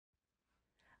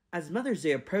As Mother's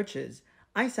Day approaches,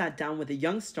 I sat down with a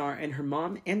young star and her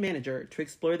mom and manager to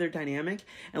explore their dynamic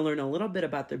and learn a little bit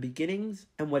about their beginnings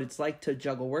and what it's like to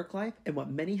juggle work life and what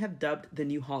many have dubbed the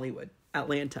new Hollywood,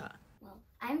 Atlanta. Well,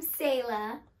 I'm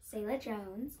Selah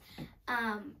Jones.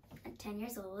 I'm 10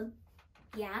 years old.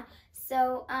 Yeah.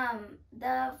 So,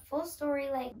 the full story,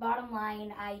 like, bottom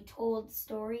line, I told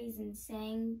stories and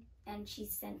sang, and she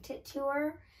sent it to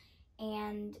her,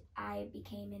 and I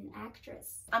became an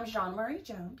actress. I'm Jone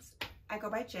Jones. I go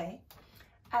by Jay.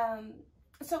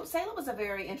 So Selah was a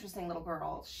very interesting little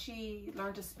girl. She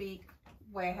learned to speak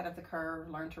way ahead of the curve,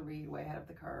 learned to read way ahead of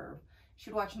the curve.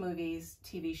 She'd watch movies,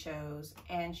 TV shows,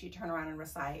 and she'd turn around and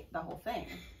recite the whole thing.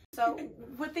 So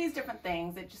with these different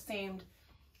things, it just seemed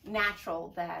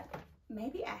natural that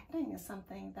maybe acting is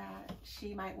something that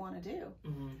she might want to do.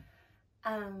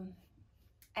 Mm-hmm.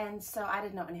 And so I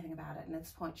didn't know anything about it. And at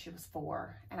this point, she was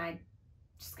 4. And I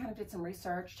just kind of did some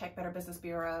research, checked Better Business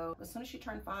Bureau. As soon as she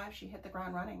turned 5, she hit the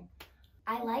ground running.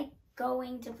 I like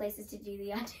going to places to do the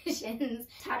auditions.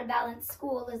 How to balance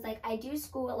school is like, I do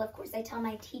school, of course I tell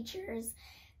my teachers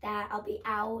that I'll be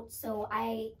out. So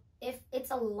if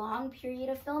it's a long period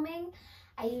of filming,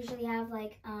 I usually have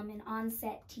like an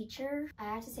on-set teacher. I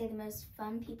have to say the most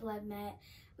fun people I've met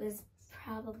was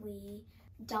probably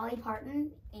Dolly Parton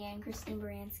and Christine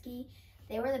Baranski.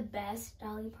 They were the best.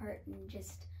 Dolly Parton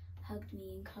just hugged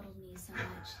me and cuddled me so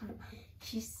much.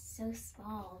 She's so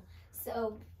small.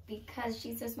 So because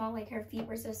she's so small, like her feet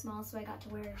were so small, so I got to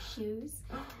wear her shoes.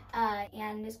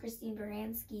 And Miss Christine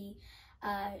Baranski,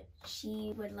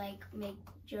 she would like make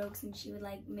jokes and she would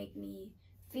like make me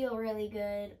feel really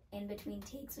good in between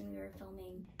takes when we were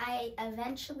filming. I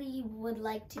eventually would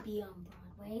like to be on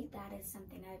Broadway. That is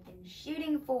something I've been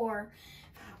shooting for.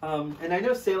 And I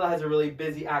know Selah has a really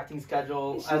busy acting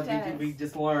schedule, as we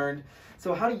just learned.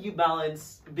 So how do you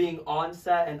balance being on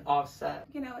set and off set?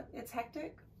 You know, it's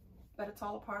hectic, but it's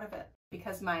all a part of it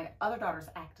because my other daughters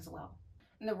act as well.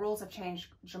 And the rules have changed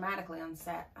dramatically on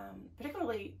set,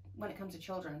 particularly when it comes to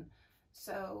children.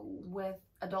 So with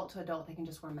adult to adult, they can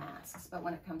just wear masks. But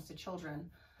when it comes to children,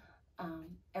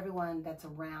 everyone that's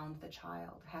around the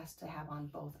child has to have on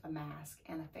both a mask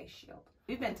and a face shield.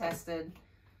 We've been tested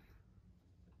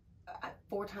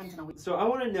 4 times in a week. So I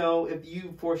want to know if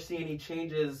you foresee any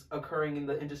changes occurring in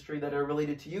the industry that are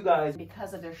related to you guys.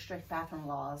 Because of their strict bathroom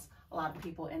laws, a lot of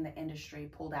people in the industry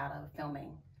pulled out of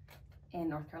filming in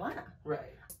North Carolina.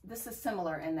 Right. This is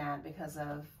similar in that because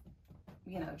of,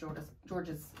 you know,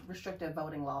 Georgia's restrictive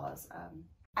voting laws.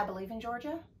 I believe in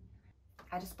Georgia.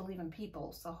 I just believe in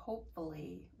people. So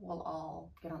hopefully we'll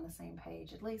all get on the same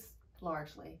page, at least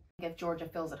largely. If Georgia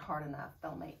feels it hard enough,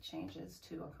 they'll make changes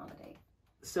to accommodate.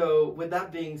 So with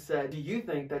that being said, do you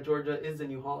think that Georgia is the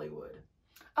new Hollywood?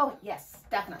 Oh, yes,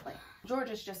 definitely.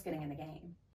 Georgia's just getting in the game.